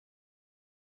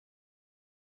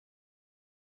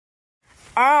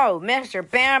Oh, Mr.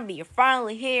 Bambi, you're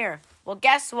finally here. Well,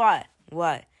 guess what?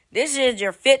 What? This is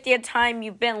your 50th time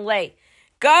you've been late.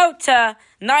 Go to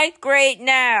ninth grade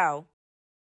now.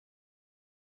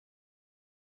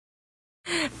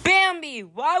 Bambi,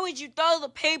 why would you throw the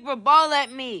paper ball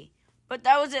at me? But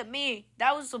that wasn't me.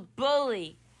 That was a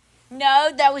bully.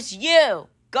 No, that was you.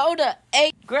 Go to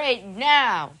 8th grade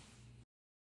now.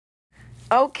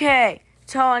 Okay,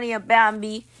 Tony and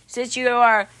Bambi, since you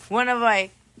are one of my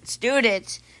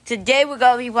students, today we're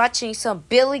going to be watching some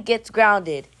Billy Gets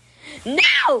Grounded.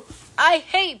 No! I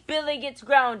hate Billy Gets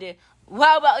Grounded.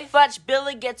 How about we watch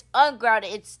Billy Gets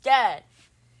Ungrounded instead?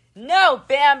 No,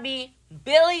 Bambi.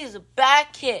 Billy is a bad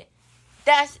kid.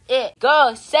 That's it.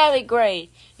 Go 7th grade.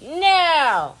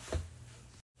 Now!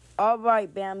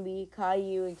 Alright, Bambi,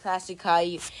 Caillou, and Classic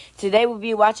Caillou. Today we'll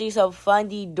be watching some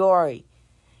Fundy Dory.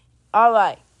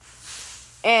 Alright.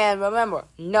 And remember,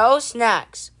 no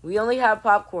snacks. We only have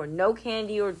popcorn, no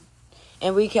candy,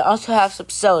 and we can also have some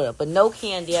soda, but no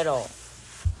candy at all.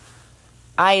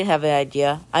 I have an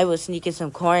idea. I will sneak in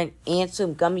some corn and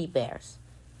some gummy bears.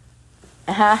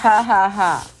 Ha ha ha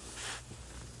ha.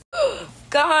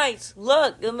 Guys,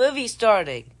 look, the movie's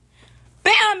starting.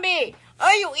 Bambi,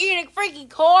 are you eating freaking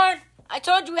corn? I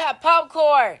told you we have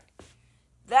popcorn.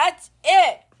 That's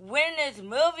it. When this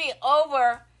movie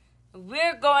over,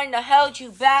 we're going to hold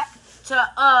you back to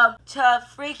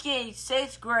freaking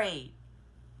 6th grade.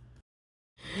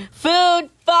 Food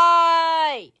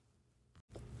fight!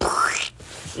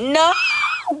 No!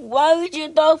 Why would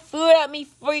you throw food at me,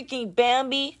 freaking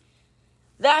Bambi?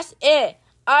 That's it.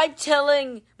 I'm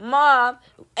telling Mom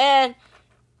and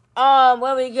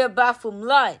when we get back from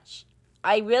lunch.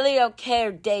 I really don't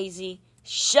care, Daisy.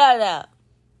 Shut up.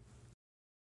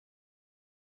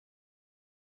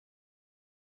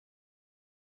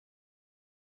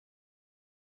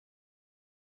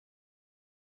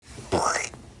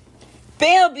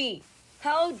 Bambi,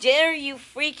 how dare you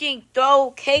freaking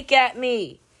throw cake at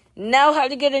me? Now how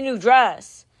to get a new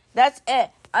dress. That's it.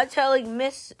 I'm telling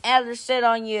Miss Anderson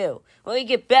on you when we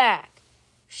get back.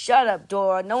 Shut up,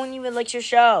 Dora. No one even likes your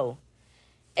show.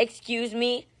 Excuse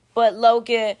me, but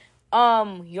Logan,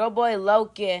 your boy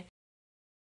Logan.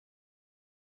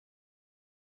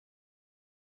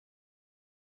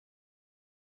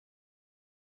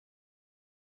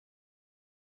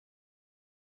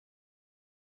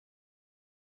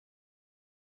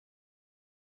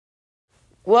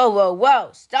 Whoa.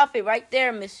 Stop it right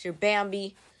there, Mr.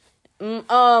 Bambi.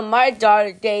 My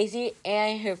daughter Daisy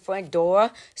and her friend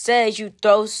Dora says you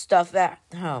throw stuff at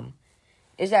him.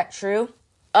 Is that true?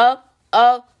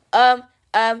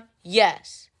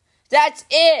 Yes. That's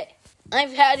it.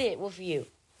 I've had it with you.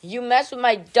 You mess with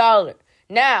my daughter.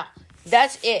 Now,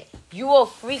 that's it. You will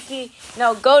freaking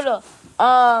now go to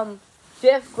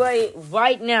 5th grade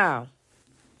right now.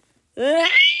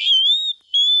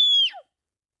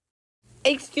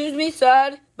 Excuse me,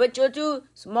 son, but you're too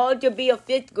small to be a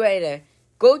 5th grader.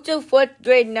 Go to 4th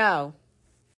grade now.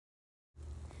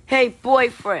 Hey,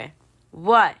 boyfriend.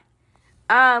 What?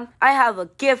 I have a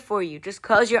gift for you. Just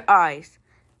close your eyes.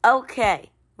 Okay.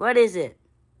 What is it?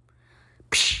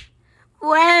 Psh!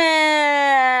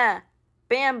 Wah!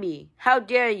 Bambi, how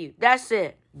dare you? That's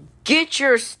it. Get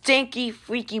your stinky,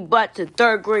 freaky butt to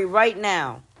 3rd grade right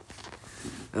now.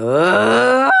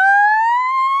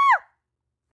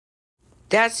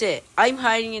 That's it. I'm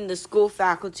hiding in the school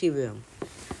faculty room.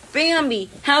 Bambi,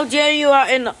 how dare you are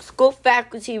in the school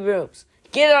faculty rooms?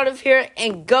 Get out of here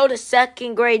and go to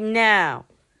 2nd grade now.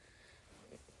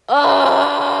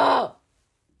 Oh!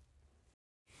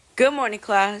 Good morning,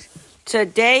 class.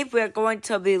 Today we're going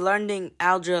to be learning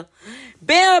algebra.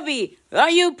 Bambi, are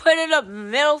you putting up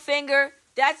middle finger?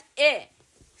 That's it.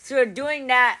 So you're doing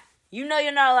that. You know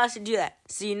you're not allowed to do that.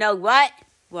 So you know what?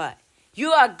 What?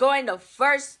 You are going to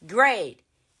 1st grade.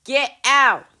 Get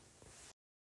out.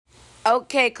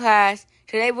 Okay, class.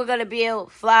 Today we're going to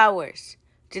build flowers.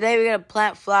 Today we're going to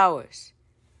plant flowers.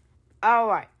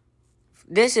 Alright.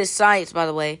 This is science, by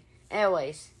the way.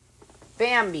 Anyways.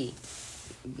 Bambi.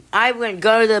 I'm going to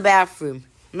go to the bathroom.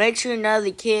 Make sure none of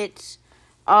the kids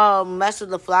mess with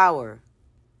the flower.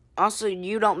 Also,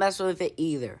 you don't mess with it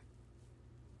either.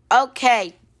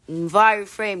 Okay.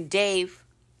 Wireframe Dave.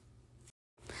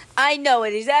 I know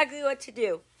exactly what to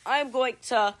do. I'm going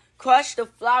to crush the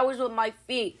flowers with my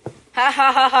feet. Ha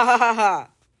ha ha ha ha ha.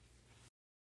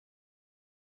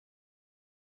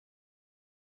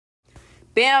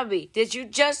 Bambi, did you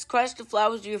just crush the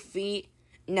flowers with your feet?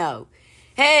 No.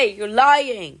 Hey, you're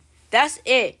lying. That's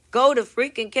it. Go to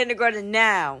freaking kindergarten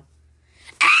now.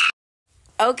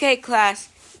 Okay,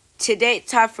 class. Today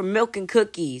it's time for milk and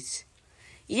cookies.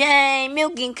 Yay,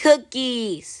 milk and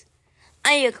cookies.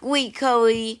 I agree,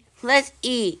 Cody. Let's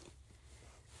eat.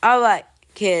 Alright,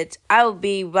 kids. I will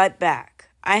be right back.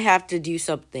 I have to do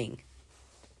something.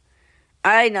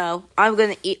 I know. I'm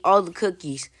gonna eat all the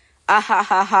cookies. Ah ha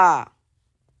ha ha.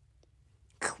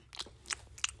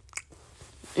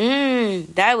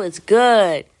 That was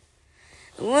good.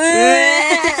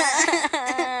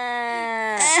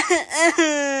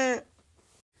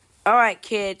 Alright,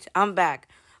 kids. I'm back.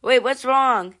 Wait, what's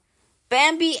wrong?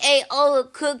 Bambi ate all the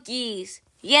cookies.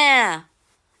 Yeah.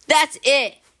 That's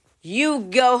it. You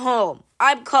go home.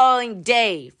 I'm calling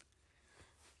Dave.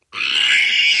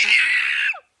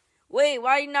 Wait,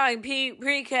 why are you not in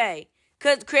pre-K?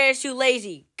 Because Chris, you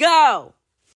lazy. Go!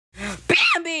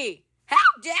 Bambi! How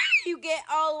dare you get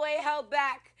all the way held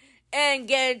back and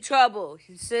get in trouble?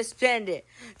 Suspended.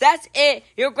 That's it.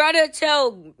 You're gonna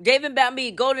tell Dave and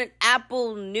Bambi Golden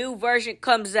Apple new version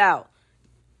comes out.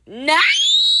 Nice!